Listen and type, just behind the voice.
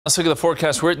Let's look at the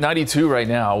forecast. We're at 92 right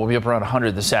now. We'll be up around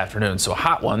 100 this afternoon. So a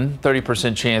hot one,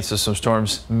 30% chance of some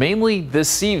storms, mainly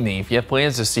this evening. If you have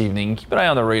plans this evening, keep an eye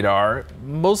on the radar.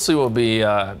 Mostly will be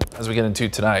as we get into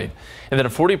tonight. And then a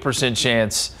 40%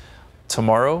 chance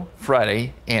tomorrow,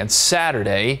 Friday, and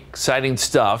Saturday. Exciting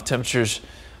stuff. Temperatures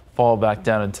fall back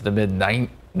down into the mid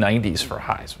 90s for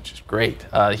highs, which is great.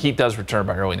 Heat does return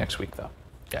by early next week, though,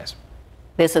 guys.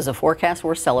 This is a forecast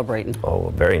we're celebrating. Oh,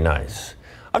 very nice.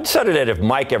 I've decided that if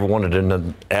Mike ever wanted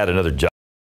to add another job,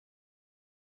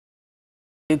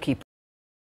 You keep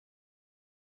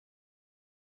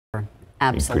he's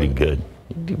absolutely pretty good.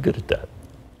 You do good at that.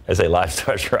 I say life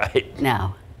starts right.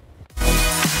 now.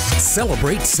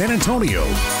 Celebrate San Antonio.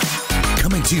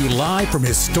 Coming to you live from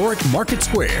historic Market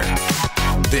Square.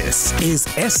 This is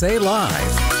SA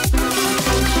Live.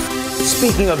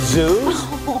 Speaking of zoos,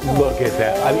 look at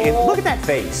that. I mean, look at that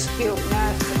face.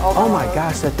 Oh my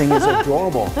gosh, that thing is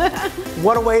adorable.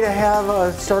 What a way to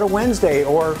have start a Wednesday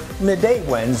or midday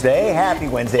Wednesday. Happy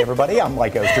Wednesday, everybody. I'm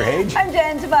Mike Osterhage. I'm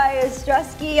Jen Tobias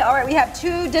Strusky. All right, we have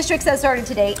 2 districts that started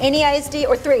today. NEISD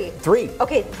or 3? 3.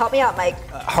 Okay, help me out, Mike.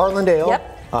 Harlandale,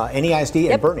 Yep.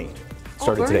 NEISD, and Bernie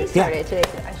started Bernie today. started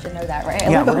today. I should know that, right? I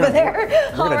Yeah, live we're over gonna- there.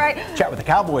 We're All gonna right. chat with the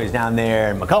Cowboys down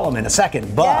there in McCollum in a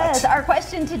second, but Yes, our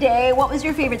question today, what was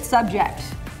your favorite subject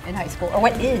in high school? Or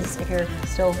what is, if you're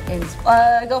still in school?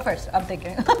 Go first, I'm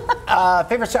thinking.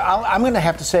 favorite, I'm going to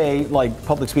have to say, like,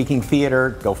 public speaking,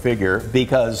 theater, go figure,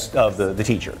 because of the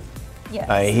teacher.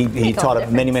 Yes. He Make all taught the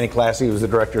at many, difference. many classes. He was the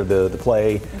director of the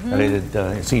play that I did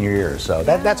in senior year. So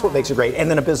that's what makes it great. And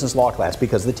then a business law class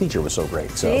because the teacher was so great.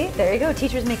 So See, there you go.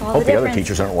 Teachers make all hope the the difference. other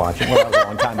teachers aren't watching. Well, that was a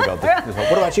long time ago.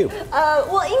 What about you?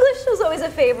 Well, English was always a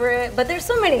favorite, but there's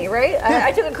so many, right?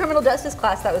 I took a criminal justice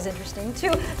class that was interesting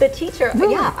too. The teacher,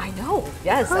 yeah, I know.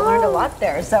 Yes, I learned a lot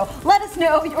there. So let us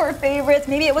know your favorites.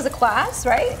 Maybe it was a class,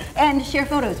 right? And share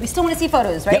photos. We still want to see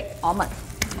photos, right? Yep. All month.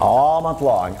 All month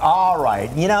long. All right.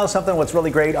 You know something? What's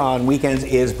really great on weekends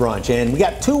is brunch. And we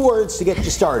got 2 words to get you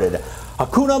started.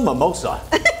 Hakuna Mimosa.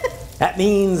 That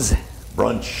means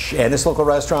brunch. And this local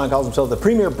restaurant calls themselves the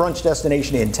premier brunch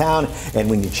destination in town. And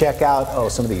when you check out,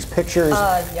 some of these pictures,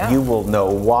 yeah. you will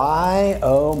know why.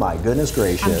 Oh, my goodness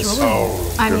gracious.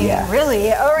 I mean, Yeah.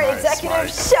 really. All right, Nice, executive Mike.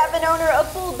 chef and owner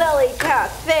of Full Belly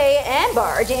Cafe and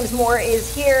Bar, James Moore,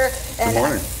 is here. And,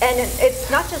 morning. And it's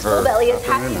not just Full Or Belly, it's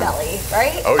Happy afternoon. Belly,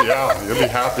 right? Oh yeah, you'll be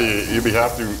happy. You'll be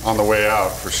happy on the way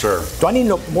out for sure. Do I need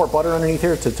more butter underneath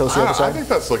here to toast the other I side? think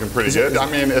that's looking pretty good. I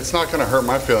mean, it's not going to hurt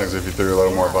my feelings if you threw a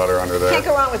little more butter under there. Can't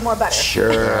go wrong with more butter.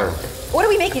 Sure. What are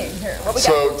we making here? What we got?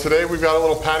 So today we've got a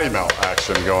little patty melt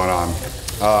action going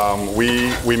on.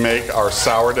 We make our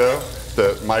sourdough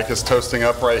that Mike is toasting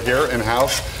up right here in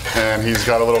house, and he's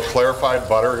got a little clarified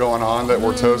butter going on that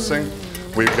we're toasting.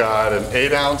 We've got an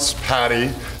 8-ounce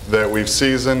patty that we've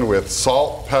seasoned with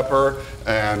salt, pepper,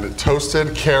 and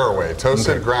toasted caraway,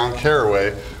 ground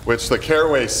caraway, which the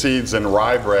caraway seeds in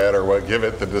rye bread are what give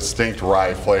it the distinct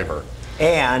rye flavor.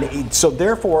 And so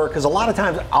therefore, because a lot of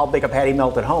times I'll bake a patty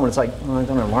melt at home and it's like, oh, I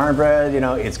don't know, rye bread,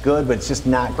 it's good, but it's just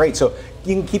not great. So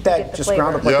you can keep that Get the just flavor.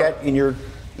 ground up like Yep. that in your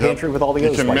pantry with all the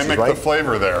other You can spices, mimic right? the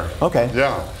flavor there. Okay.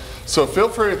 Yeah. So feel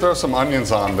free to throw some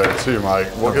onions on there too, Mike.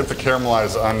 We'll get the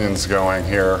caramelized onions going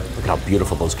here. Look how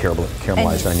beautiful those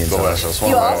caramelized onions are. Delicious.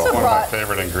 One You of also my brought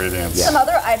favorite ingredients. some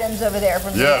other items over there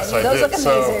from the Yes, menu. I Those did. look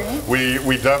So amazing.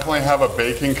 we definitely have a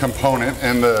baking component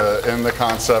in the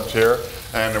concept here.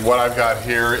 And what I've got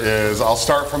here is, I'll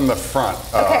start from the front.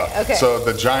 Okay. So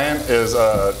the Giant is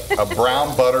a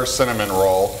brown butter cinnamon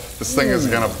roll. This thing is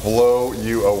gonna blow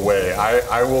you away.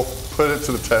 I will put it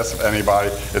to the test of anybody.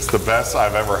 It's the best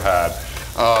I've ever had.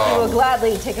 I will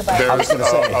gladly take a bite. There's gonna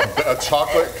say. a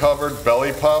chocolate-covered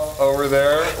belly puff over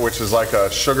there, which is like a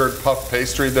sugared puff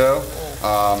pastry dough,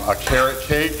 a carrot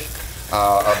cake,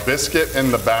 a biscuit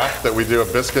in the back that we do a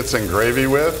biscuits and gravy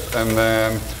with, and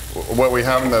then what we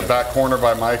have in the back corner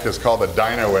by Mike is called a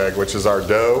dino egg, which is our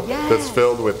dough that's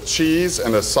filled with cheese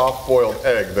and a soft-boiled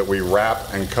egg that we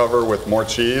wrap and cover with more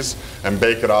cheese and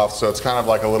bake it off, so it's kind of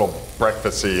like a little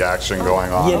breakfasty action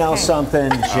going on. You know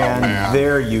something, Jen? man.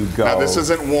 There you go. Now this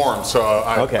isn't warm, so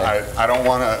I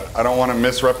don't want to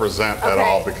misrepresent at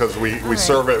all, because we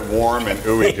serve it warm and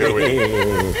ooey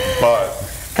gooey, but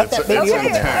Cut it's that baby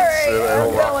intense.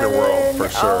 It'll rock your world for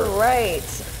sure. All right.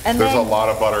 And There's a then, lot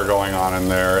of butter going on in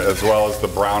there, as well as the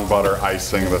brown butter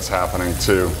icing that's happening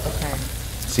too.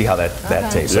 See how that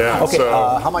tastes. Yeah. Okay, So,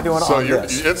 how am I doing on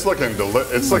this? It's looking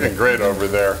great over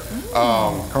there.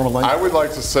 Caramel onion? I would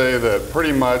like to say that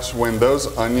pretty much when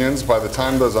those onions, by the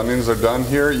time those onions are done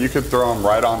here, you could throw them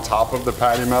right on top of the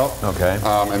patty melt. Okay.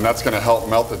 And that's going to help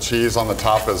melt the cheese on the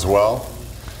top as well.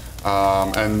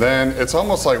 And then it's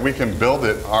almost like we can build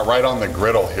it right on the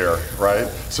griddle here, right?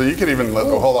 So you could even,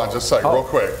 hold on just a second, real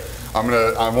quick. I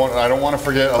don't want to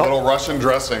forget a little Russian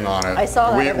dressing on it. I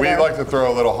saw that. We like to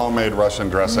throw a little homemade Russian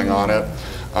dressing on it.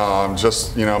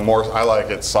 Just, more, I like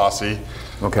it saucy.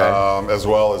 Okay. As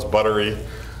well as buttery.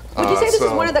 Would you say this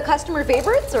is one of the customer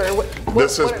favorites, or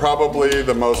this is probably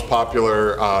the most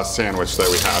popular sandwich that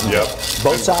we have. Yep.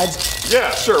 Both sides?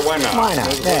 Yeah, sure. Why not? Why not?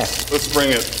 Let's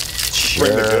bring it.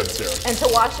 Bring the goods here. And to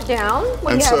wash it down?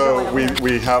 What And do you have so going on there?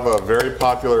 we have a very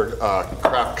popular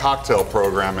craft cocktail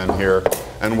program in here.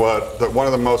 And one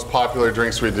of the most popular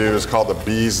drinks we do is called the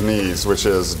Bee's Knees, which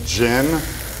is gin,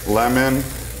 lemon,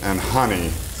 and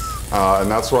honey.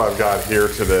 And that's what I've got here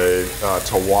today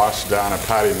to wash down a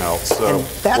patty melt. So And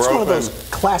that's one of those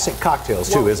classic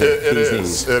cocktails too, isn't it? It Bee's is.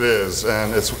 Knees. It is,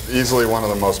 and it's easily one of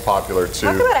the most popular too,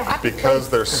 Talk about a happy because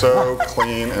place. they're so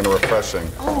clean and refreshing.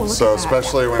 Oh, look so at that.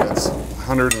 especially when it's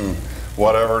 100 and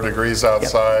whatever degrees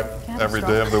outside every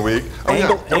day of the week. Oh, yeah,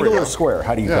 here we Angle go. or square?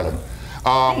 How do you cut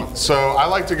them? So I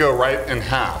like to go right in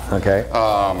half. Okay.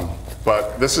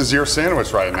 But this is your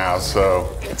sandwich right now,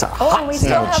 so. It's a Oh, hot and we still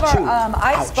sandwich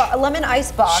have too. our lemon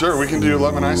ice box. Sure, we can do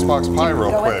lemon icebox pie real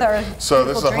Go with quick. our So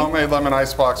this is a beautiful drink. homemade lemon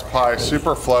icebox pie,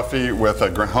 super fluffy with a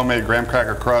homemade graham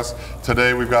cracker crust.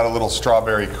 Today we've got a little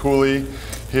strawberry coulis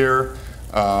here.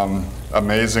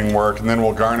 Amazing work. And then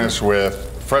we'll garnish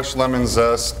with fresh lemon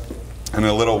zest and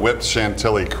a little whipped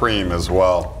chantilly cream as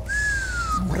well.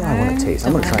 What do I want to taste?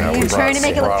 I'm going to try You're that. trying to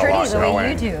make it look Brought a pretty lot the way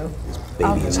going. you do.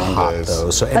 Baby is hot days. though.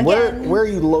 So, and Again- where are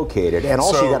you located? And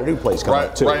also, you got a new place coming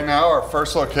up too. Right now, our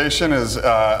first location is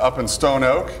up in Stone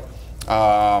Oak,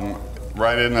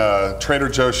 right in Trader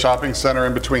Joe's shopping center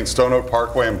in between Stone Oak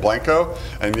Parkway and Blanco.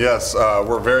 And yes,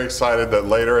 we're very excited that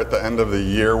later at the end of the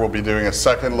year, we'll be doing a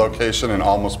second location in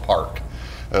Almus Park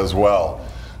as well.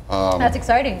 That's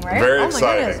exciting, right? Very Oh my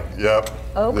exciting. goodness. Yep.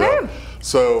 Okay. Yep.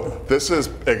 So this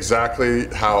is exactly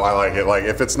how I like it. Like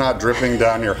if it's not dripping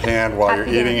down your hand while you're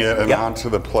Happy eating it and Yep. onto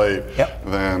the plate, Yep.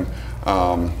 then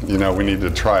we need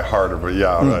to try harder. But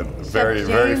yeah, very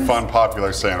James, fun,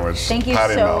 popular sandwich. Thank you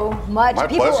Patty so melt. much. My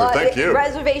People, pleasure. Thank you.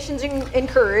 Reservations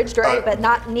encouraged, right? But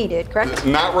not needed, correct?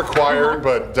 Not required,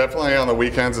 but definitely on the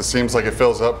weekends it seems like it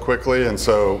fills up quickly, and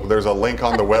so there's a link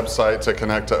on the website to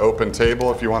connect to Open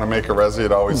Table if you want to make a resi.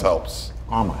 It always helps.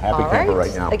 I'm a happy All camper right.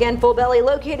 right now. Again, Full Belly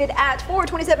located at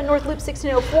 427 North Loop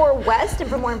 1604 West. And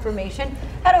for more information,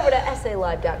 head over to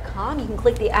SALive.com. You can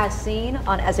click the As Seen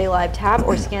on SA Live tab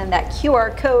or scan that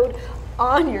QR code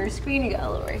on your screen. You got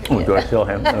a little right here. Oh, do I still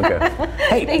have? Okay.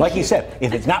 Hey, Thank like you. you said,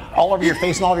 if it's not all over your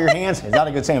face and all over your hands, it's not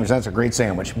a good sandwich. That's a great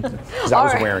sandwich. 'Cause I All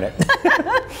was right. wearing it.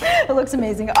 It looks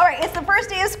amazing. All right, it's the first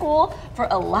day of school for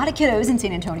a lot of kiddos in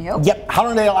San Antonio. Yep,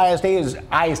 Hallandale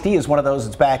ISD is one of those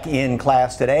that's back in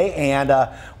class today, and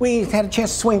we had a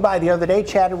chance to swing by the other day,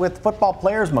 chatted with football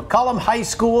players, McCullum High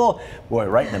School, boy,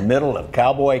 right in the middle of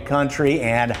cowboy country,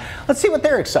 and let's see what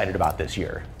they're excited about this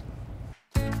year.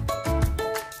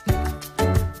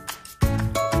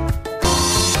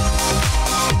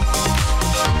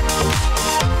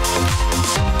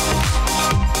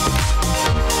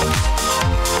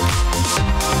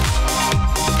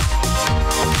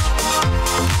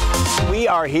 We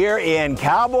are here in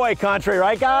cowboy country,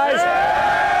 right guys?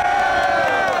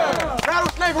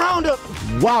 Rattlesnake Roundup!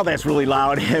 Wow, that's really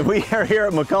loud. We are here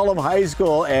at McCullum High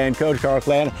School, and Coach Carl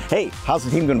Clan. Hey, how's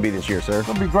the team going to be this year, sir?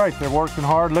 It'll be great. They're working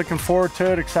hard, looking forward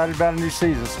to it, excited about a new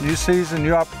season. It's a new season,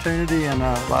 new opportunity, and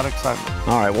a lot of excitement.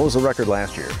 All right, what was the record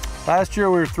last year? Last year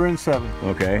we were 3-7.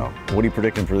 Okay, Oh. what are you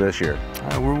predicting for this year?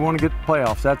 We want to get the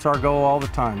playoffs. That's our goal all the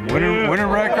time. Winning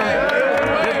record,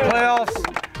 get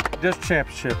playoffs, just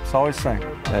championships. Always the same.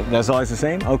 That's always the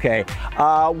same? Okay.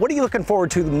 What are you looking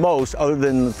forward to the most other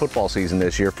than the football season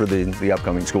this year for the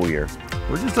upcoming school year?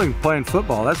 We're just looking playing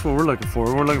football. That's what we're looking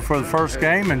for. We're looking for the first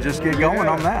game and just get going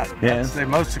on that. Yeah. That's the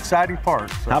most exciting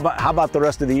part. So. How about the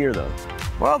rest of the year, though?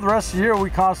 Well, the rest of the year we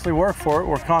constantly work for it.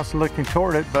 We're constantly looking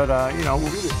toward it, but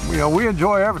we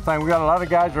enjoy everything. We got a lot of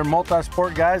guys that are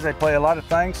multi-sport guys. They play a lot of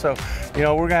things, so we're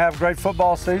gonna have a great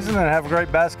football season and have a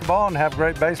great basketball and have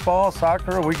great baseball,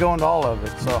 soccer. We go into all of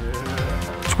it. So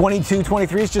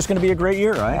 22-23 is just going to be a great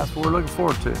year, right? that's what we're looking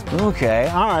forward to. Okay.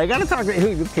 All right. I got to talk.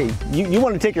 Okay. You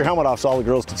want to take your helmet off so all the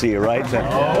girls can see you, right?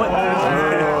 Oh,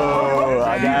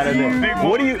 I got it.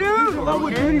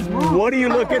 What are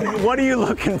you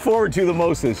looking forward to the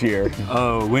most this year?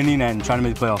 Winning and trying to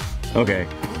make the playoffs. Okay.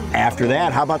 After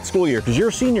that, how about the school year? Because you're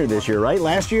a senior this year, right?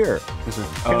 Last year. Yes, sir.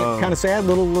 Kind of sad,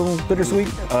 little bittersweet.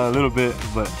 A little bit,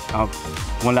 but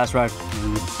one last ride.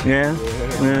 Yeah.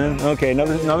 Okay,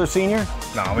 another senior?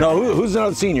 No. Who's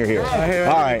another senior here?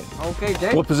 All right. Okay,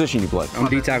 Jake. What position you play? I'm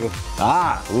D tackle.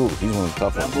 He's one of the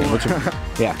tough ones.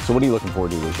 Yeah. So what are you looking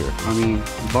forward to this year? I mean,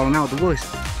 balling out with the boys.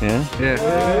 Yeah.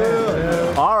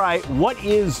 Yeah. All right. What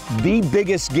is the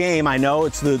biggest game? I know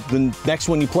it's the next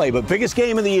one you play, but biggest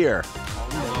game of the year?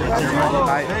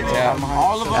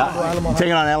 All of them.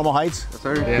 Taking on Alamo Heights? Yes,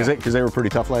 sir. Because they were pretty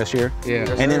tough last year? Yeah.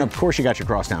 And then, of course, you got your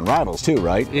crosstown rivals, too,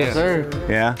 right? Yes, sir.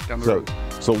 Yeah? Down the road.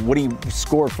 So what do you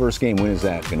score first game? When is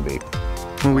that going to be?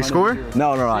 When we score?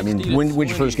 No. I mean, when's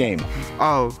your first game?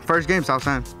 Oh, first game, South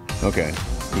San. Okay.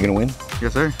 You going to win?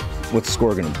 Yes, sir. What's the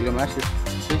score going to be?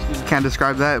 Can't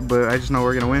describe that, but I just know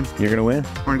we're going to win. You're going to win?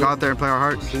 We're going to go out there and play our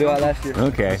hearts.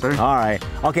 Okay. Yes, sir. All right.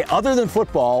 Okay, other than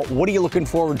football, what are you looking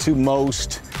forward to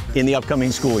most in the upcoming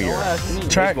school year?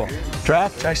 Track.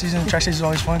 Track? Track season is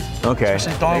always fun. Okay.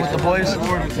 Especially throwing with the boys.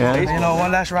 Yeah. You know,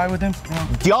 one last ride with them.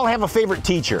 Do y'all have a favorite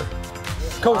teacher?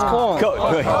 Coach Cole.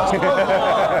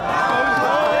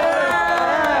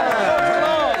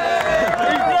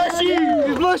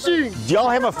 Do y'all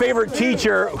have a favorite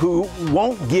teacher who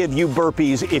won't give you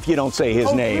burpees if you don't say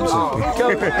his name?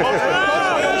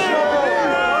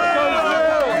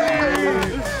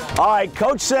 All right,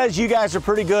 Coach says you guys are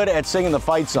pretty good at singing the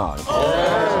fight song.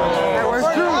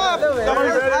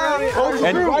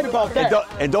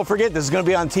 And don't forget, this is going to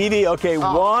be on TV. Okay,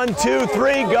 1, 2,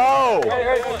 3, go!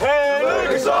 Hey,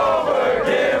 Lucas over,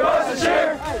 give us a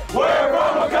cheer. We're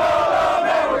from McCollum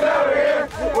and we're never here.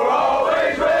 We're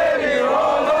always ready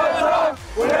on the top.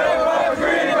 We never have a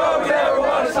green, but we never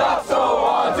want to stop. So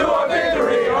on to our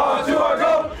victory, on to our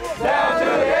goal. Down to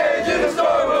the edge of the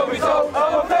story will be told.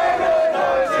 I'm a favorite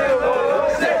noise in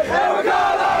the city, and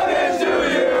McCollum is to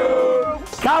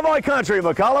you. Cowboy Country,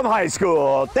 McCollum High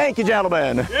School. Thank you,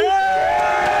 gentlemen.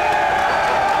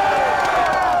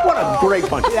 What a great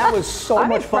bunch. That was so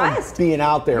much impressed. fun being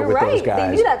out there with those guys.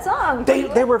 They knew that song.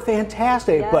 They were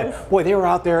fantastic, Yes. but boy, they were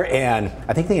out there, and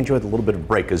I think they enjoyed a little bit of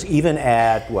break, because even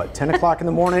at, 10 o'clock in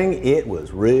the morning, it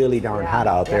was really darn hot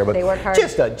out there. But they worked hard.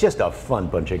 just a fun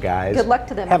bunch of guys. Good luck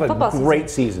to them Have in a football great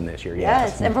season this year.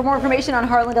 Yes, and for more information on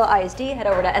Harlandale ISD, head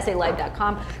over to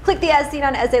SALive.com. Click the As Seen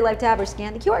on SA Live tab or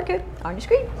scan the QR code on your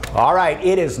screen. All right,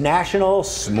 it is National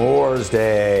S'mores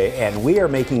Day, and we are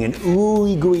making an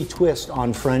ooey gooey twist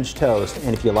on French toast.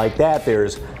 And if you like that,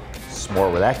 there's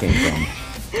s'more where that came from.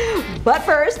 But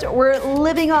first, we're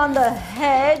living on the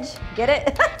hedge. Get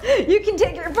it? You can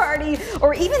take your party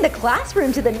or even the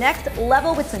classroom to the next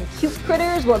level with some cute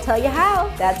critters. We'll tell you how.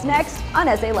 That's next on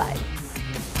SA Live.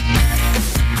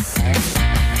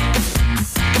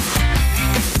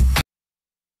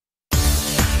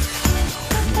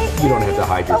 You don't have to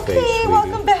hide your face, Okay, sweetie.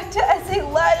 welcome back to SA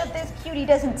Live. If this cutie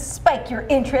doesn't spike your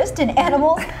interest in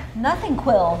animals, nothing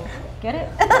quill. Get it?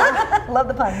 Love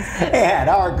the puns. And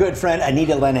our good friend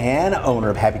Anita Lenahan,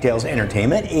 owner of Happy Tales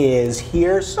Entertainment, is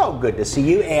here. So good to see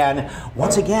you. And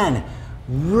once again,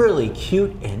 really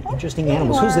cute and interesting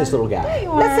animals. Who's this little guy?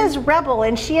 This is Rebel,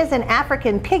 and she is an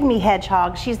African pygmy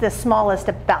hedgehog. She's the smallest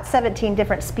of about 17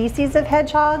 different species of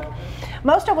hedgehog,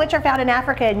 most of which are found in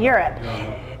Africa and Europe.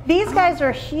 These guys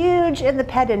are huge in the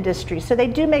pet industry, so they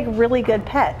do make really good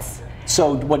pets.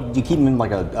 So what, do you keep them in like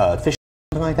a fish,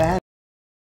 something like that?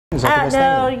 Is that the best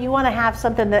No, thing? you want to have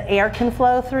something that air can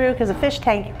flow through, because a fish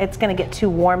tank, it's going to get too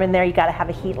warm in there. You got to have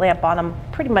a heat lamp on them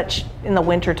pretty much in the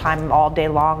winter time all day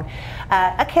long.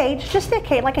 A cage, just a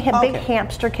cage, like a big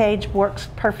hamster cage works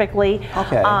perfectly.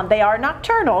 Okay. They are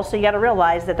nocturnal, so you got to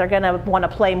realize that they're going to want to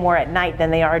play more at night than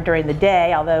they are during the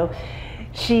day, although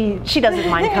she doesn't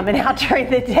mind coming out during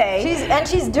the day.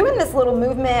 She's doing this little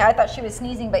movement. I thought she was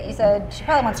sneezing, but you said she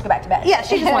probably wants to go back to bed. Yeah,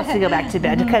 she just wants to go back to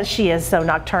bed because she is so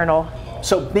nocturnal.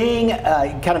 So being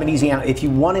kind of an easy animal, if you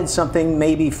wanted something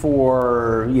maybe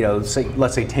for, let's say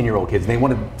 10-year-old kids, they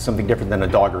wanted something different than a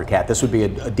dog or a cat, this would be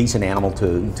a decent animal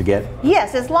to get?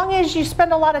 Yes, as long as you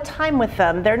spend a lot of time with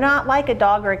them. They're not like a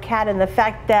dog or a cat in the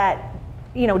fact that,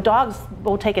 dogs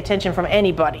will take attention from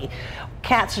anybody.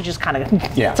 Cats are just kind of,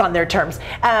 it's on their terms.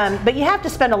 But you have to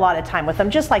spend a lot of time with them,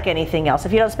 just like anything else.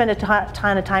 If you don't spend a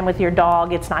ton of time with your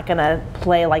dog, it's not going to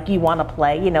play like you want to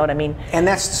play, you know what I mean? And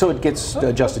that's so it gets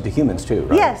adjusted to humans too,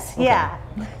 right? Yes, yeah.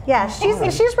 Yeah,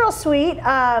 she's real sweet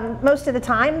most of the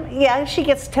time. Yeah, she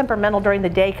gets temperamental during the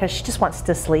day because she just wants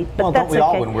to sleep. But Well, that's don't we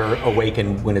all okay. when we're awake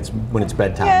and when it's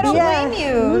bedtime? Yeah, I don't so- blame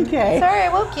you. Okay. Sorry, I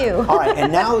woke you. All right,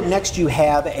 and now next you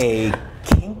have a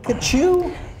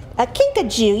kinkajou. A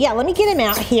kinkajou, yeah, let me get him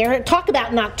out here. Talk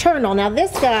about nocturnal. Now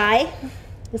this guy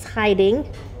is hiding.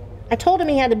 I told him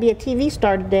he had to be a TV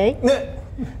star today.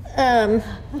 Come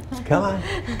on.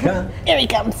 Here he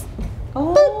comes.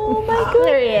 Oh my goodness.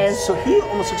 There he is. So he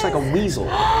almost looks like a weasel.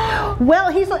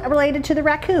 Well, he's related to the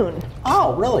raccoon.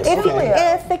 Oh, really?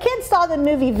 If the kids saw the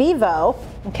movie Vivo,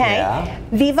 okay, Yeah.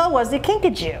 Vivo was a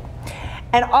kinkajou.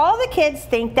 And all the kids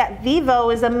think that Vivo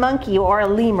is a monkey or a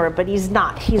lemur, but he's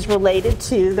not. He's related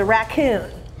to the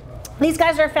raccoon. These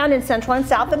guys are found in Central and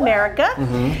South America.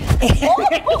 He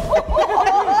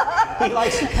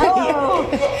likes.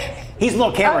 He's a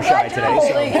little camera shy today.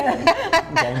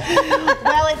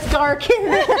 Well, it's dark in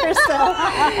there, so.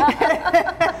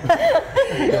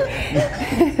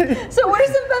 So what are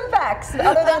some fun facts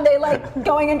other than they like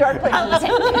going in dark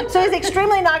places? So he's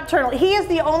extremely nocturnal. He is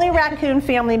the only raccoon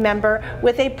family member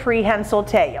with a prehensile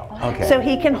tail. Okay. So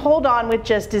he can hold on with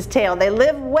just his tail. They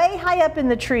live way high up in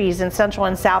the trees in Central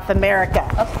and South America.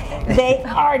 Okay. They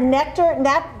are nectar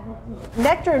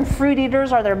and fruit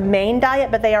eaters are their main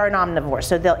diet, but they are an omnivore,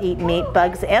 so they'll eat meat,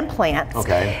 bugs, and plants.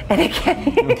 Okay. And again,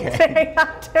 he's very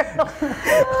nocturnal.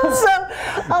 So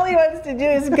all he wants to do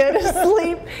is go to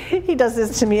sleep. He does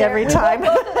this to me every time.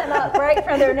 Both of them up right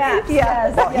from their naps.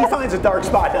 Yes. Well, he finds a dark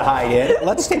spot to hide in.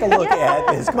 Let's take a look at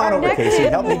this. Come on over, Casey.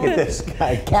 Help me get this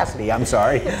guy. Cassidy, I'm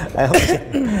sorry.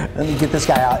 Let me get this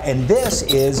guy out. And this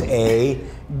is a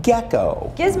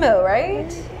gecko. Gizmo,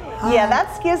 right? Yeah,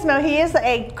 that's Gizmo.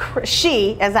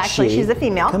 She's a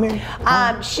female. Come here.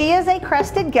 She is a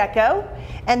crested gecko,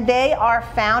 and they are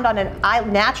found on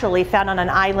naturally found on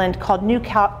an island called New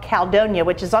Caledonia,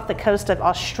 which is off the coast of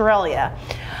Australia.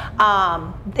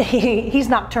 He's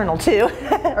nocturnal too,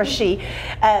 or she,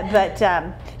 but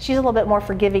she's a little bit more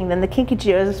forgiving than the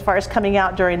kinkajou as far as coming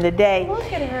out during the day.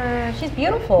 Look at her. She's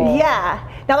beautiful. Yeah.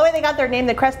 Now the way they got their name,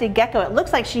 the crested gecko, it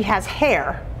looks like she has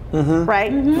hair. Right?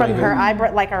 From her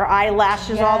eyebrow, like her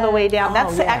eyelashes all the way down.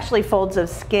 That's actually folds of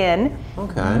skin.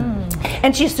 Okay.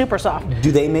 And she's super soft.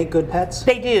 Do they make good pets?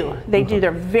 They do. They do.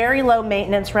 They're very low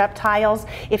maintenance reptiles.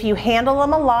 If you handle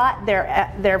them a lot,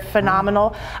 they're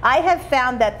phenomenal. I have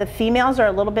found that the females are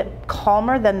a little bit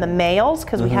calmer than the males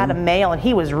because we had a male and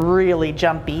he was really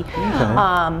jumpy.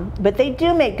 But they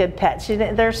do make good pets.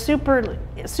 They're super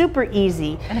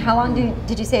easy. And how long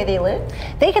did you say they live?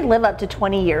 They can live up to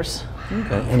 20 years.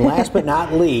 Okay. And last but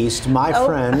not least, my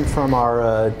friend from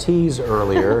our tease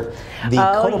earlier, the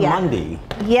Coatimundi.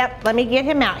 Yep, let me get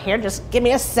him out here. Just give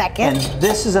me a second. And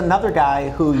this is another guy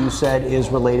who you said is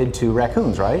related to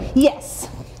raccoons, right? Yes.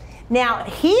 Now,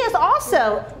 he is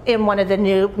also in one of the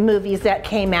new movies that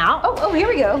came out. Oh, here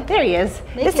we go. There he is.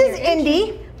 This is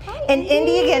Indy. And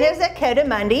Indy again is a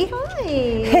Coatimundi.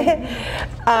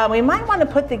 Hi. We might want to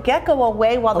put the gecko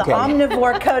away while the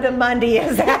omnivore Coatimundi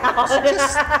is out.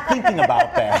 Just thinking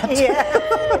about that.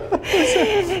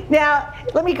 Now,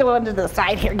 let me go onto the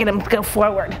side here, get him go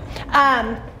forward.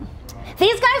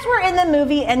 These guys were in the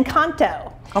movie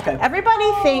Encanto. Okay.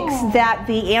 Everybody thinks that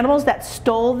the animals that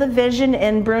stole the vision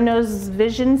in Bruno's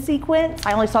vision sequence,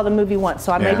 I only saw the movie once,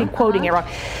 so I may be quoting it wrong.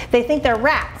 They think they're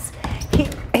rats.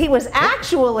 He was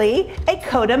actually a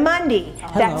Coatimundi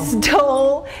that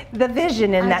stole the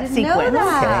vision in that sequence.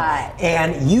 Okay.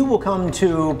 And you will come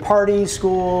to parties,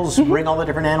 schools, bring all the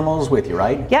different animals with you,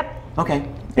 right? Yep. Okay.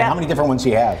 And how many different ones do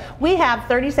you have? We have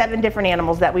 37 different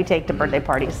animals that we take to birthday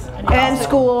parties. And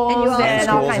schools and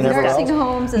all kinds of stuff. Nursing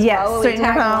homes as yes, well.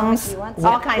 Senior homes,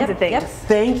 all kinds of things.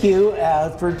 Thank you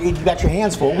for, you got your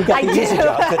hands full. We got the easy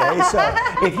job today. So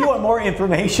if you want more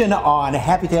information on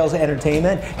Happy Tales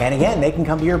Entertainment, and again, they can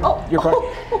come to your party.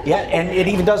 Yeah, and it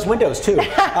even does windows too. Go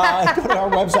to our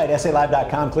website,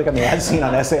 SALive.com, click on the As Seen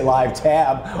on SA Live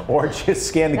tab, or just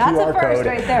scan the QR code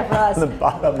right there for us. on the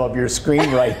bottom of your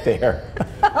screen right there.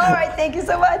 All right, thank you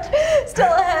so much.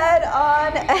 Still ahead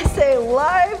on SA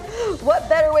Live. What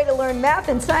better way to learn math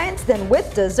and science than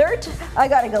with dessert? I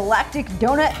got a galactic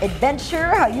donut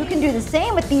adventure, how you can do the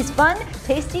same with these fun,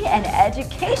 tasty, and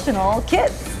educational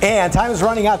kits. And time is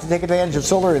running out to take advantage of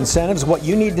solar incentives. What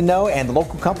you need to know and the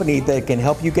local company that can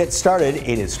help you get started,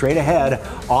 it is straight ahead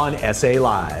on SA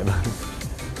Live.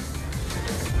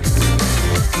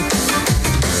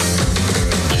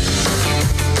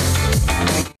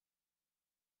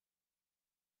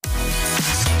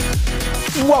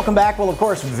 Welcome back. Well, of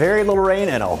course, very little rain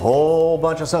and a whole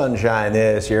bunch of sunshine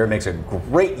this year. It makes a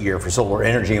great year for solar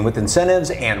energy, and with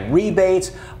incentives and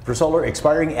rebates for solar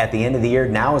expiring at the end of the year,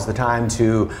 now is the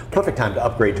perfect time to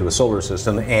upgrade to a solar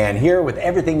system. And here with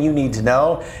everything you need to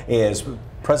know is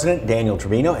President Daniel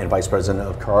Trevino and Vice President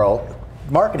of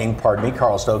Marketing,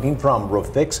 Carl Stoking from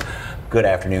Roof Fix. Good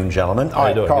afternoon, gentlemen. How are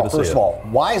you doing? Carl, Good to see first of you. all,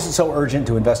 why is it so urgent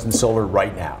to invest in solar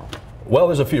right now? Well,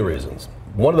 there's a few reasons.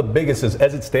 One of the biggest is,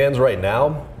 as it stands right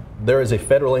now, there is a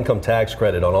federal income tax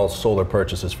credit on all solar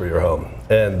purchases for your home,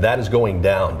 and that is going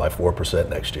down by 4%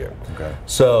 next year. Okay.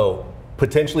 So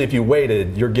potentially, if you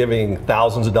waited, you're giving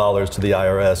thousands of dollars to the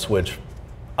IRS, which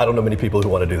I don't know many people who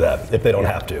want to do that if they don't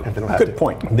have to. Good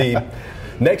point. The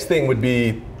next thing would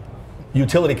be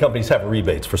utility companies have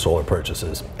rebates for solar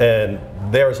purchases, and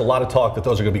there's a lot of talk that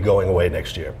those are going to be going away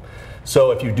next year.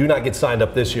 So if you do not get signed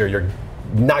up this year, you're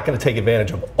not going to take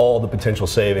advantage of all the potential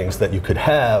savings that you could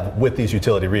have with these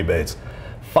utility rebates.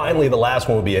 Finally, the last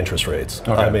one would be interest rates.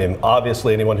 Okay. I mean,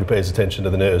 obviously, anyone who pays attention to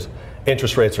the news,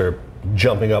 interest rates are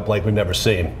jumping up like we've never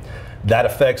seen. That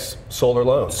affects solar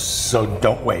loans. So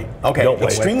don't wait. Okay, Don't wait.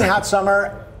 extremely hot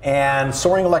summer and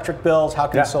soaring electric bills. How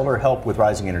can solar help with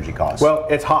rising energy costs? Well,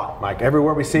 it's hot, Mike.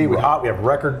 Everywhere we see, we're hot. We have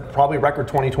probably record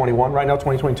 2021 right now,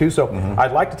 2022. So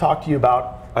I'd like to talk to you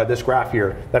about this graph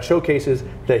here that showcases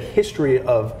the history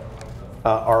of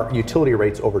our utility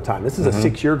rates over time. This is a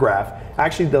 6-year graph.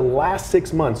 Actually, the last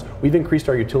 6 months, we've increased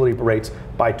our utility rates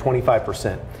by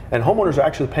 25%. And homeowners are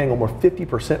actually paying almost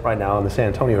 50% right now in the San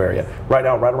Antonio area. Right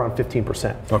now, right around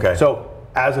 15%. Okay. So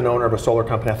as an owner of a solar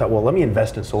company, I thought, well, let me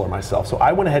invest in solar myself. So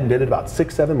I went ahead and did it about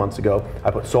 6-7 months ago.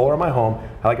 I put solar on my home.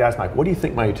 I like to ask Mike, what do you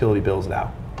think my utility bill is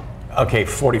now? Okay,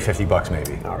 40, 50 bucks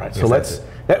maybe. All right, so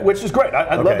which is great.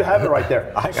 I'd love to have it right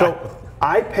there.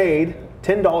 I paid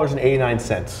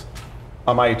 $10.89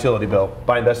 on my utility bill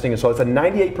by investing in solar. It's a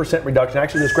 98% reduction.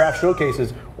 Actually, this graph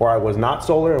showcases where I was not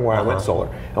solar and where I went solar.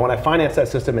 And when I finance that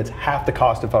system, it's half the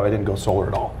cost if I didn't go solar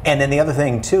at all. And then the other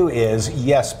thing too is,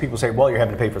 yes, people say, well, you're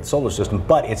having to pay for the solar system,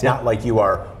 but it's not like you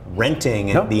are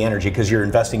renting the energy because you're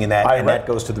investing in that, and that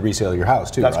goes to the resale of your house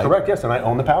too, That's right? correct, yes, and I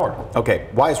own the power. Okay,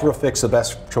 why is RoofFix the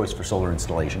best choice for solar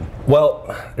installation? Well,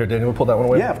 here, Daniel, we'll pull that one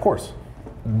away. Yeah, of course.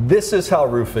 This is how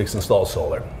RoofFix installs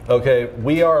solar. Okay,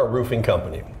 we are a roofing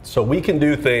company, so we can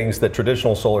do things that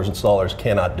traditional solar installers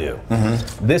cannot do.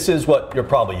 This is what you're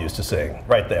probably used to seeing,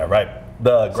 right there, right?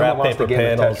 The graph paper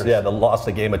panels, the lost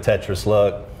the game of Tetris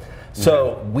look.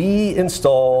 So we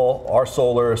install our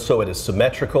solar so it is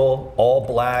symmetrical, all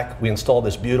black. We install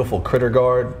this beautiful critter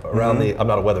guard around the, I'm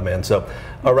not a weatherman, so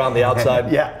around the outside.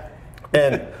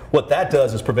 And what that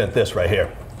does is prevent this right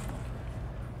here.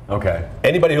 Okay.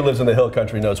 Anybody who lives in the hill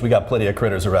country knows we got plenty of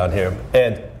critters around here.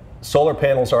 And solar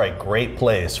panels are a great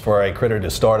place for a critter to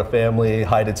start a family,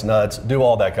 hide its nuts, do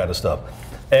all that kind of stuff.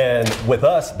 And with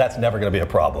us, that's never going to be a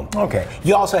problem. Okay.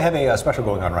 You also have a special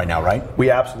going on right now, right? We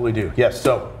absolutely do, yes.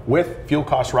 So with fuel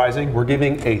costs rising, we're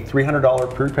giving a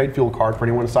 $300 prepaid fuel card for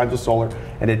anyone who signs with solar.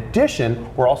 In addition,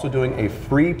 we're also doing a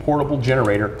free portable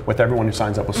generator with everyone who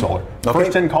signs up with solar.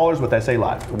 First 10 callers with SA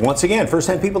Live. Once again, first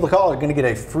 10 people to call are going to get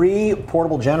a free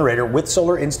portable generator with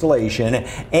solar installation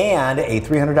and a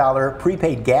 $300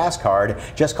 prepaid gas card.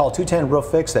 Just call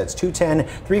 210-ROOF-FIX. That's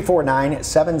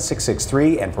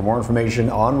 210-349-7663. And for more information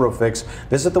on RoofFix,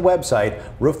 visit the website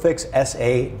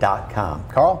rooffixsa.com.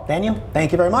 Carl, Daniel,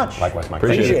 thank you very much. Likewise, Mike.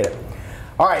 Appreciate it.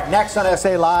 All right, next on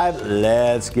SA Live,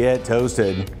 let's get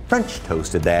toasted. French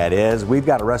toasted, that is. We've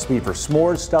got a recipe for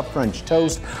s'mores stuffed French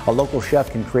toast. A local chef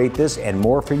can create this and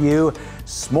more for you.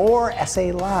 S'more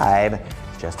SA Live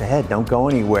just ahead. Don't go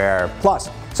anywhere. Plus,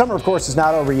 summer, of course, is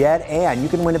not over yet, and you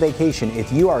can win a vacation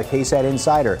if you are a KSAT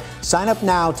Insider. Sign up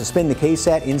now to spin the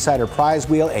KSAT Insider prize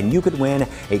wheel, and you could win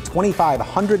a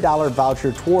 $2,500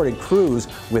 voucher toward a cruise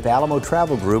with Alamo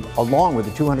Travel Group, along with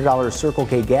a $200 Circle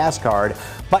K gas card.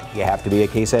 But you have to be a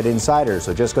KSAT Insider,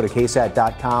 so just go to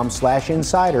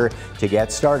ksat.com/insider to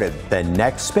get started. The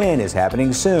next spin is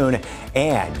happening soon,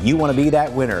 and you want to be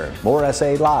that winner. More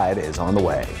SA Live is on the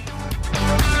way.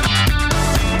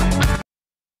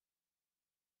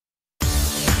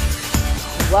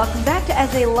 Welcome back to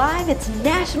SA Live. It's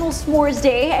National S'mores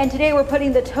Day, and today we're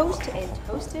putting the toast in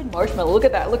toasted marshmallow. Look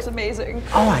at that, it looks amazing.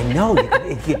 Oh, I know,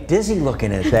 you get dizzy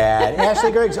looking at that. Ashley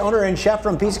Griggs, owner and chef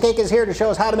from Piece of Cake, is here to show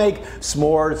us how to make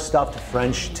s'more stuffed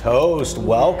French toast.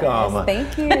 Welcome. Yes,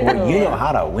 thank you. Well, you know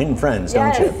how to win friends,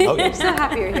 don't you? Okay. I'm so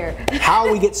happy you're here. How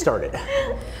we get started?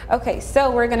 Okay, so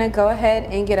we're gonna go ahead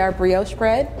and get our brioche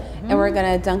bread, and we're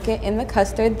gonna dunk it in the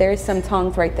custard. There's some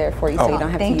tongs right there for you, so you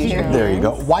don't have to use your hands. There you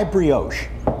go. Why brioche?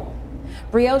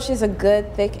 Brioche is a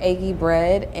good, thick, eggy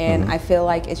bread, and I feel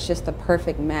like it's just the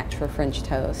perfect match for French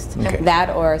toast. Okay. That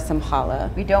or some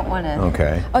challah. We don't want to.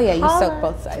 Okay. Oh yeah, you soak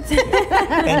both sides.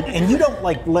 and you don't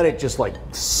like let it just like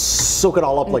soak it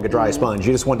all up like a dry sponge.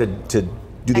 You just want to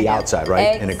do the outside,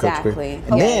 right? Exactly. And it cooks quick.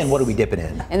 And then what do we dip it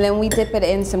in? And then we dip it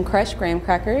in some crushed graham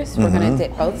crackers. We're gonna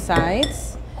dip both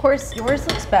sides. course, yours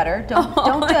looks better.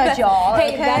 Don't judge y'all. Hey,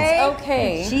 okay? that's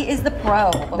okay. She is the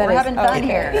pro. But That we're is having fun okay.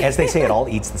 here. As they say, it all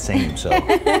eats the same. So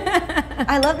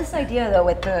I love this idea though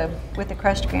with the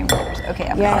crushed graham crackers. Okay,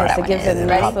 I'm gonna Yes, throw that it one gives in. it a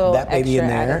Ready? nice little that baby in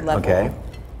extra there. added level. Okay.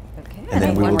 And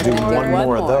then we will do one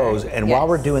more of those. And while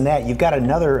we're doing that, you've got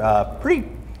another pretty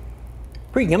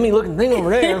yummy looking thing over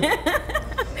there.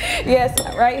 Yes,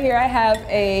 right here I have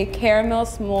a caramel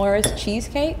s'mores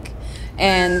cheesecake.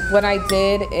 And what I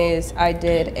did is I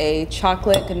did a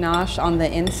chocolate ganache on the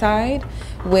inside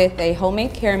with a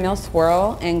homemade caramel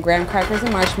swirl and graham crackers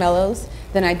and marshmallows.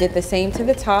 Then I did the same to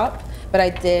the top, but I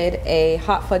did a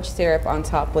hot fudge syrup on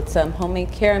top with some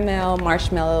homemade caramel,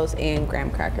 marshmallows, and graham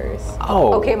crackers.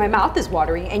 Oh. Okay, my mouth is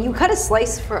watering. And you cut a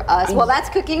slice for us. While that's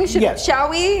cooking, shall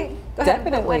we? Go ahead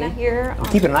and put one here.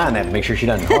 Keep an eye on that to make sure she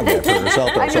doesn't hog that for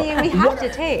herself. I mean, we have to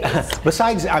taste.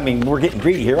 Besides, I mean, we're getting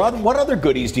greedy here. What other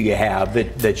goodies do you have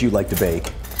that you like to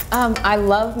bake? I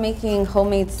love making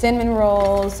homemade cinnamon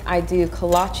rolls. I do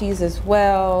kolaches as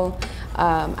well.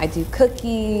 I do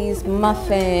cookies,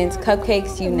 muffins,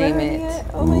 cupcakes, you name it.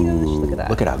 Oh my gosh, look at that.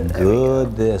 Look at how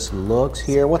good this looks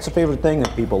here. What's the favorite thing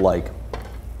that people like?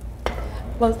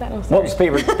 What was that? I'm What was the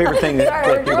favorite thing that Sorry,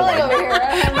 we're people drooling like? over here.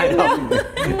 I know.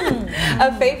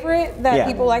 A favorite that Yeah.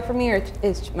 people like from me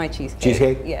is my cheesecake.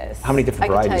 Cheesecake? Yes. How many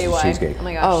different varieties of cheesecake? Oh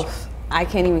my gosh. Oh, I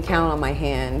can't even count on my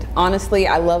hand. Honestly,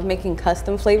 I love making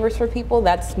custom flavors for people.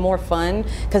 That's more fun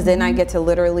because then I get to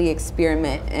literally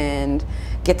experiment and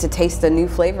get to taste a new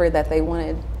flavor that they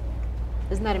wanted.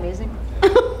 Isn't that amazing?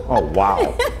 Oh,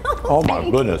 wow. Oh, my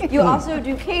goodness. You also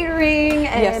do catering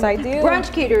and Yes, I do.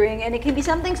 brunch catering, and it can be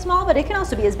something small, but it can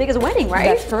also be as big as a wedding, right?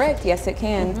 That's correct. Yes, it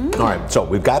can. All right, so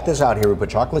we've got this out here. We put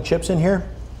chocolate chips in here.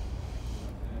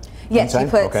 Yes, you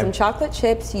Inside? put Okay. some chocolate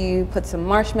chips, you put some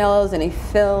marshmallows, and if you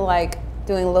feel like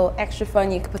doing a little extra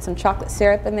fun, you can put some chocolate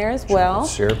syrup in there as well.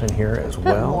 Syrup in here as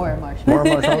well. More marshmallows. More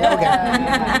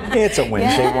marshmallows. Okay. It's a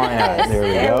Wednesday. Why not? There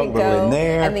we go. A little in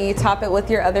there. And then you top it with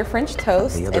your other French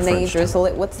toast, The and other then French you drizzle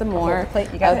it with some more of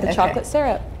the chocolate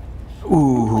syrup.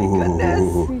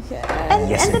 Ooh.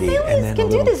 Yes, and the indeed. families can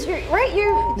do this, right?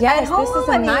 You're Yes, at home. this is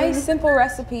a nice, simple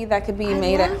recipe that could be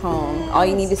made at home. All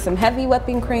you need is some heavy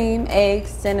whipping cream,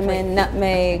 eggs, cinnamon,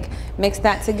 nutmeg. Mix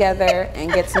that together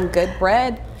and get some good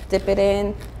bread. Dip it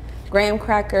in. Graham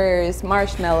crackers,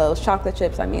 marshmallows, chocolate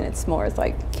chips. I mean, it's s'mores.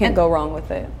 Like, can't go wrong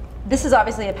with it. This is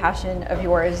obviously a passion of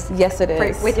yours. Yes, it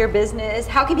is. With your business.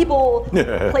 How can people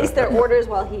place their orders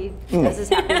while he does his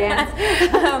happy dance?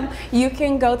 You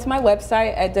can go to my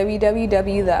website at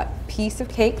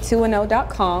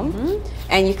www.pieceofcake210.com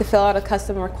and you can fill out a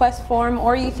custom request form,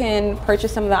 or you can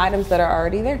purchase some of the items that are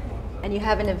already there. And you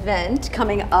have an event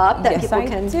coming up that Yes, people I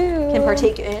can do.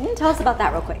 partake in. Tell us about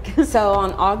that real quick. So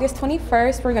on August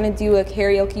 21st, we're going to do a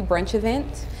karaoke brunch event.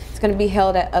 It's going to be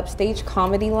held at Upstage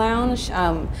Comedy Lounge.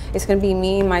 It's going to be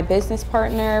me and my business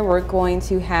partner. We're going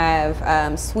to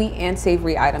have sweet and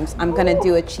savory items. I'm going to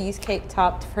do a cheesecake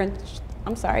topped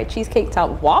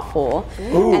waffle.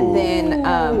 Ooh. And then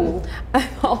I'm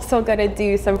also going to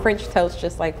do some French toast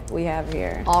just like we have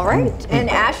here. All right. And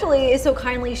Ashley is so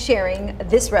kindly sharing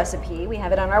this recipe. We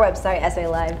have it on our website,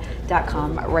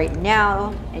 salive.com right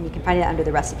now, and you can find it under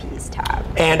the recipes tab.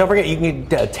 And don't forget, you can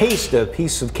taste a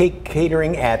piece of cake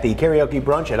catering at the karaoke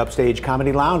brunch at Upstage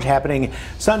Comedy Lounge, happening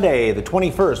Sunday, the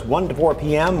 21st, 1 to 4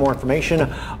 p.m. More information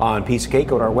on Piece of Cake,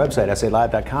 go to our website,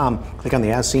 salive.com. Click on the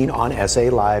As Seen on SA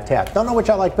Live tab. Don't know which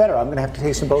I like better. I'm going to have to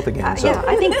taste them both again. Yeah,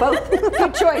 I think both.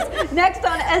 Good choice. Next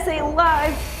on SA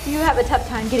Live, do you have a tough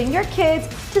time getting your kids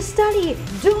to study?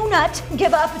 Do not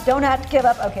give up. Do not give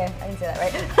up. Okay, I didn't say that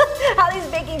right. How these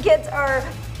baking kits are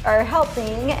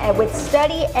helping with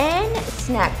study and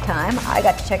snack time. I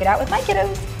got to check it out with my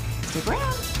kiddos. Stick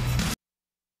around.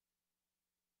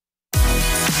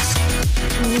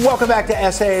 Welcome back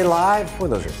to SA Live. Boy,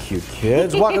 those are cute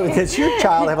kids. Welcome. Does your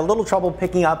child have a little trouble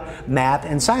picking up math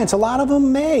and science? A lot of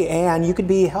them may, and you could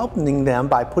be helping them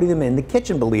by putting them in the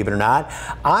kitchen, believe it or not.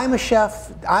 I'm the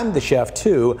chef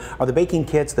too, are the baking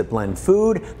kits that blend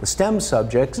food, the STEM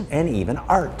subjects, and even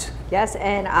art. Yes,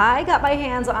 and I got my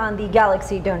hands on the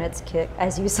Galaxy Donuts kit,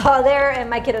 as you saw there, and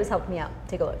my kiddos helped me out.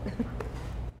 Take a look.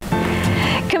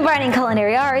 Combining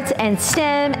culinary arts and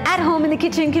STEM at home in the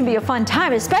kitchen can be a fun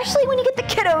time, especially when you get the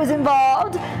kiddos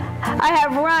involved. I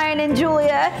have Ryan and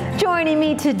Julia joining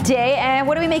me today, and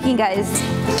what are we making, guys?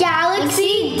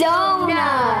 Galaxy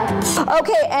Donuts.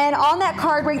 Okay, and on that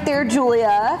card right there,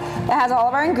 Julia, it has all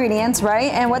of our ingredients,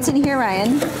 right? And what's in here,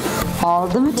 Ryan? All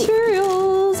of the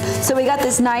materials. So we got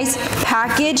this nice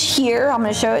package here. I'm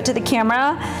gonna show it to the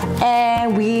camera.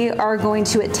 And we are going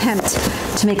to attempt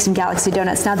to make some Galaxy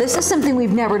Donuts. Now this is something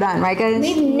we've never done, right guys?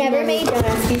 We've never made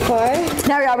donuts before.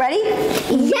 Now y'all ready?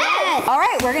 Yes! All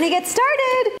right, we're gonna get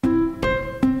started.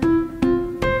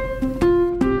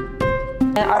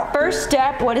 And our first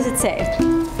step, what does it say?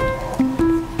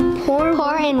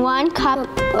 Pour in 1 cup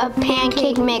of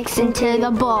pancake mix into the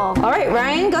bowl. All right,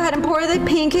 Ryan, go ahead and pour the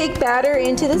pancake batter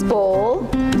into this bowl.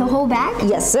 The whole bag?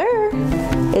 Yes, sir.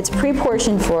 It's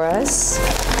pre-portioned for us.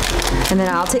 And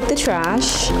then I'll take the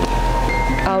trash.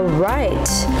 All right,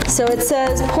 so it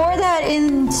says pour that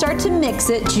in, start to mix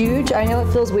it. Jude, I know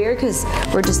it feels weird because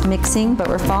we're just mixing, but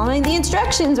we're following the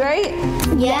instructions, right?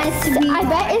 Yes, I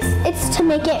bet it's to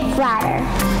make it flatter.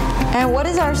 And what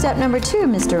is our step number 2,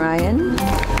 Mr. Ryan?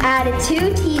 Add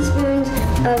 2 teaspoons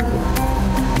of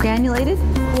granulated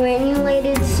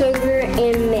sugar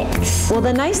and mix. Well,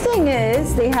 the nice thing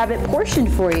is they have it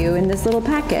portioned for you in this little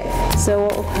packet. So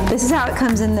this is how it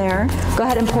comes in there. Go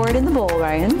ahead and pour it in the bowl,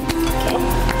 Ryan. Okay.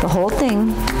 The whole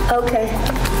thing. Okay.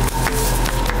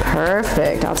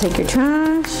 Perfect. I'll take your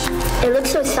trash. It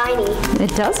looks so shiny.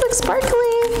 It does look sparkly.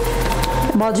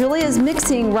 While Julia's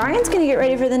mixing, Ryan's gonna get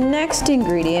ready for the next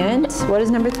ingredient. What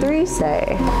does number 3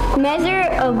 say? Measure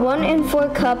a 1 4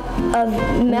 cup of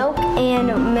milk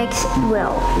and mix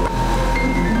well.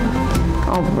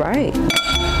 All right.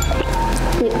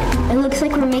 It looks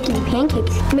like we're making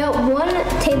pancakes. Melt 1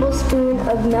 tablespoon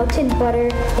of melted butter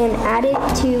and add it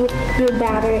to your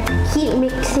batter. Keep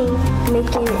mixing,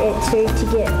 making it stir to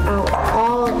get out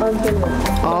all of the lumps.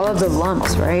 All of the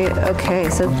lumps, right? Okay,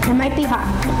 so it might be hot.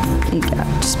 You got,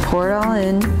 just pour it all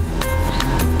in.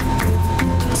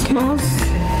 It smells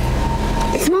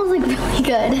like really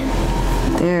good.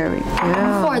 There we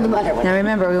go. Pour the butter. Now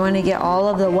remember, we want to get all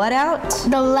of the what out?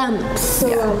 The lumps.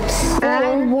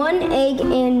 Add 1 egg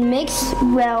and mix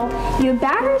well. Your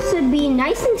batter should be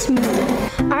nice and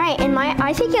smooth. All right, and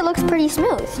I think it looks pretty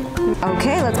smooth.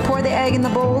 Okay, let's pour the egg in the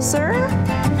bowl, sir.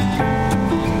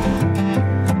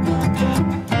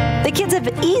 The kids have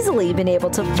easily been able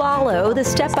to follow the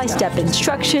step-by-step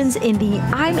instructions in the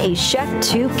I'm a Chef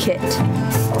 2 kit.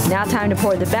 Now time to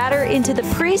pour the batter into the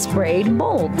pre-sprayed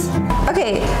molds.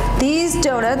 Okay, these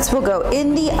donuts will go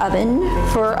in the oven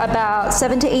for about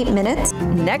 7 to 8 minutes.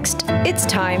 Next, it's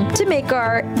time to make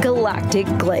our galactic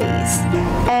glaze.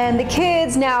 And the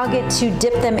kids now get to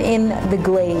dip them in the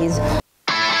glaze.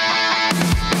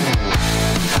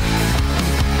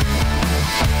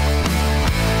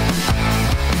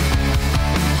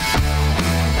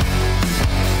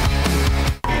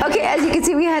 Okay, as you can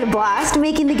see, we had a blast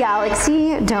making the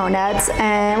Galaxy Donuts.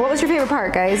 And what was your favorite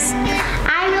part, guys?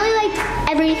 I really liked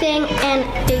everything, and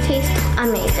they taste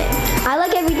amazing. I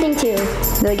like everything too.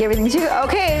 You like everything too?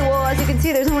 Okay, well, as you can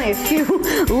see, there's only a few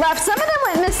left. Some of them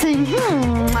went missing.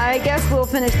 I guess we'll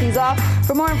finish these off.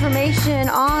 For more information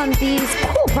on these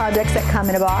cool projects that come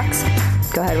in a box,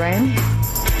 go ahead, Ryan.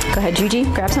 Go ahead, Gigi,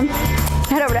 grab some.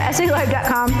 Head over to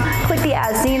SALive.com, click the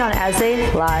As Seen on SA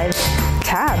Live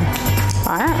tab.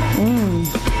 All right.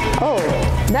 Oh,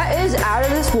 that is out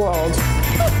of this world.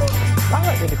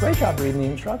 Wow, did a great job reading the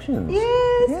instructions.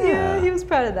 Yes, yeah, he was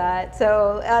proud of that.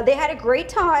 So they had a great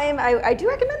time. I do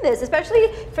recommend this, especially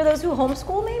for those who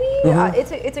homeschool maybe.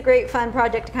 It's a great fun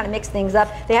project to kind of mix things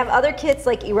up. They have other kits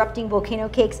like erupting volcano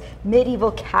cakes,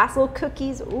 medieval castle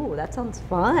cookies. Ooh, that sounds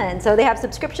fun. So they have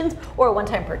subscriptions or a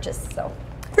one-time purchase. So.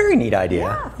 Very neat idea.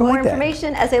 Yeah. For more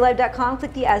information, SALive.com,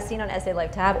 click the As Seen on SA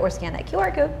Live tab or scan that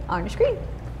QR code on your screen.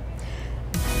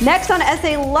 Next on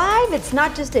SA Live, it's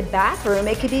not just a bathroom,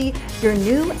 it could be your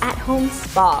new at-home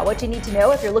spa. What you need to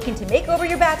know if you're looking to make over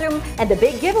your bathroom and the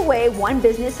big giveaway one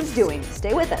business is doing.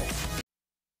 Stay with us.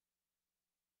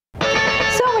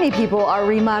 So many people are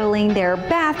remodeling their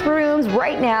bathrooms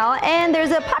right now, and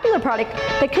there's a popular product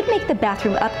that could make the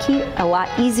bathroom upkeep a lot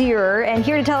easier. And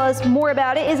here to tell us more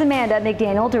about it is Amanda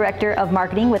McDaniel, Director of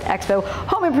Marketing with Expo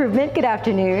Home Improvement. Good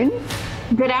afternoon.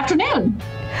 Good afternoon.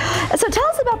 So tell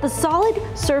us about the solid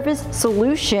surface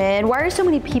solution. Why are so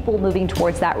many people moving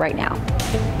towards that right now?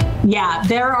 Yeah,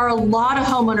 there are a lot of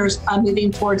homeowners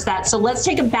moving towards that. So let's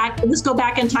go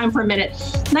back in time for a minute.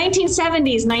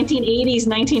 1970s, 1980s,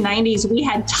 1990s, we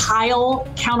had tile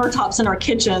countertops in our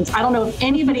kitchens. I don't know if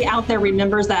anybody out there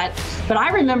remembers that, but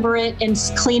I remember it, and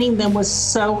cleaning them was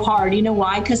so hard. You know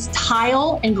why? Because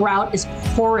tile and grout is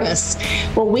porous.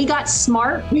 Well, we got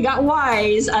smart, we got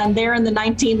wise there in the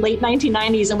late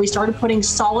 1990s, and we started putting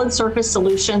solid surface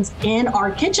solutions in our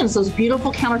kitchens, those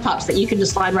beautiful countertops that you can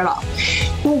just slide right off.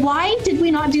 Well, why did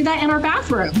we not do that in our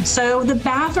bathroom? So the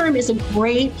bathroom is a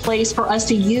great place for us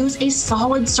to use a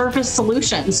solid surface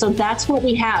solution. So that's what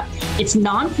we have. It's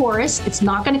non-porous. It's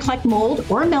not going to collect mold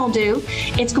or mildew.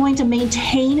 It's going to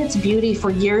maintain its beauty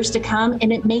for years to come,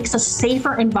 and it makes a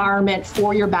safer environment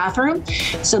for your bathroom.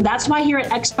 So that's why here at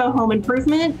Expo Home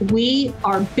Improvement, we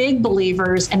are big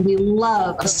believers and we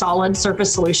love a solid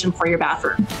surface solution for your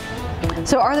bathroom.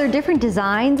 So are there different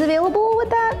designs available with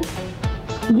that?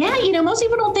 Yeah, you know, most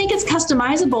people don't think it's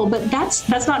customizable, but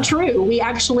that's not true. We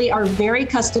actually are very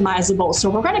customizable. So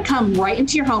we're going to come right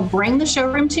into your home, bring the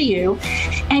showroom to you.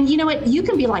 And you know what? You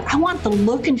can be like, I want the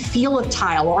look and feel of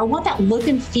tile, or I want that look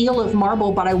and feel of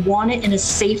marble, but I want it in a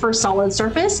safer, solid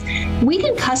surface. We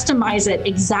can customize it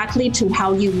exactly to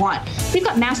how you want. We've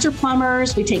got master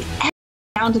plumbers. We take everything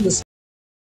down to the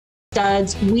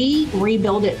studs. We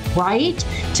rebuild it right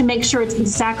to make sure it's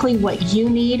exactly what you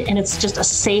need, and it's just a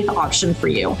safe option for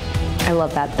you. I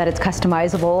love that it's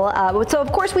customizable. So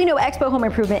of course we know Expo Home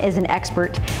Improvement is an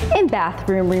expert in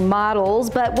bathroom remodels,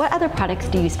 but what other products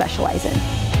do you specialize in?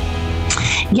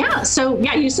 Yeah, so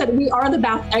yeah, you said we are the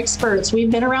bath experts.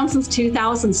 We've been around since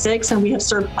 2006 and we have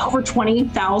served over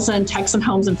 20,000 Texan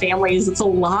homes and families. It's a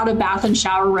lot of bath and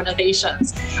shower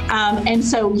renovations. And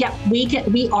so yeah,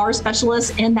 we are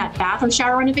specialists in that bath or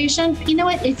shower renovation. But you know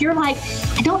what, if you're like,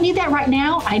 I don't need that right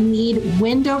now, I need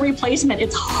window replacement.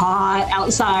 It's hot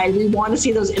outside. We want to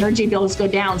see those energy bills go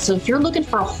down. So if you're looking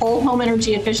for a whole home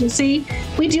energy efficiency,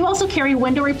 we do also carry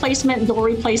window replacement, door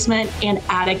replacement, and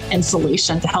attic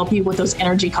insulation to help you with those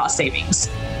energy cost savings.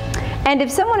 And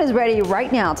if someone is ready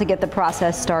right now to get the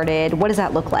process started, what does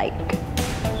that look like?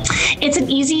 It's an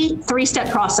easy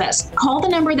 3-step process. Call the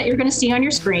number that you're going to see on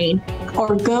your screen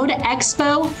or go to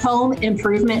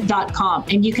expohomeimprovement.com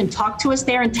and you can talk to us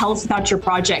there and tell us about your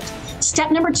project.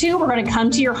 Step number 2, we're going to come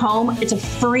to your home. It's a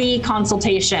free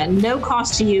consultation, no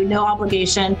cost to you, no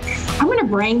obligation. I'm going to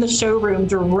bring the showroom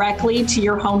directly to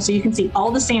your home so you can see all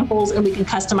the samples and we can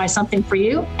customize something for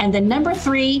you. And then number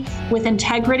 3, with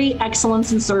integrity,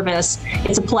 excellence, and service.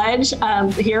 It's a pledge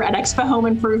here at Expo Home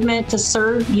Improvement to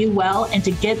serve you well and to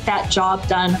get that job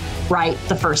done right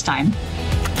the first time.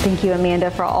 Thank you,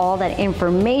 Amanda, for all that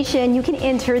information. You can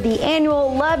enter the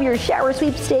annual Love Your Shower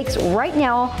Sweepstakes right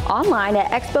now online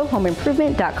at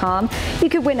expohomeimprovement.com. You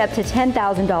could win up to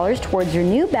 $10,000 towards your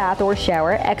new bath or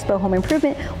shower. Expo Home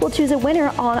Improvement will choose a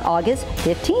winner on August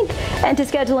 15th. And to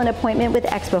schedule an appointment with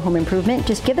Expo Home Improvement,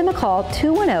 just give them a call,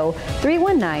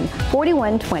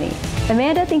 210-319-4120.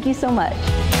 Amanda, thank you so much.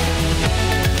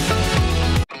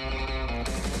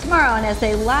 Tomorrow on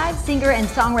SA Live, singer and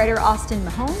songwriter Austin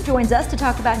Mahone joins us to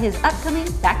talk about his upcoming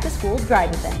back-to-school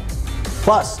drive event.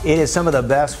 Plus, it is some of the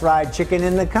best fried chicken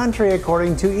in the country,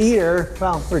 according to Eater.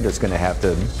 Well, we're just going to have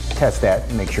to test that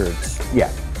and make sure it's,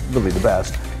 yeah, really the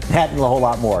best. That and a whole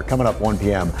lot more coming up 1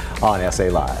 p.m. on SA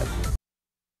Live.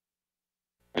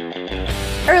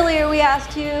 Earlier we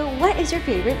asked you, what is your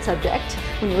favorite subject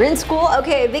when you're in school?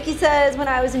 Okay, Vicky says when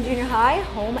I was in junior high,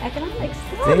 home economics.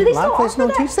 Oh, do they a lot of places still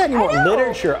don't teach that anymore.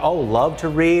 Literature, oh, love to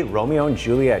read. Romeo and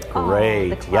Juliet,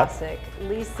 great. Oh, the classic. Yep.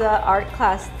 Lisa, art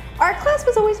class. Art class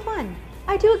was always fun.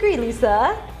 I do agree,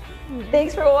 Lisa.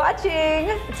 Thanks for watching.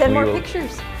 Send more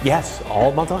pictures. Yes,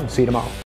 all month on. See you tomorrow.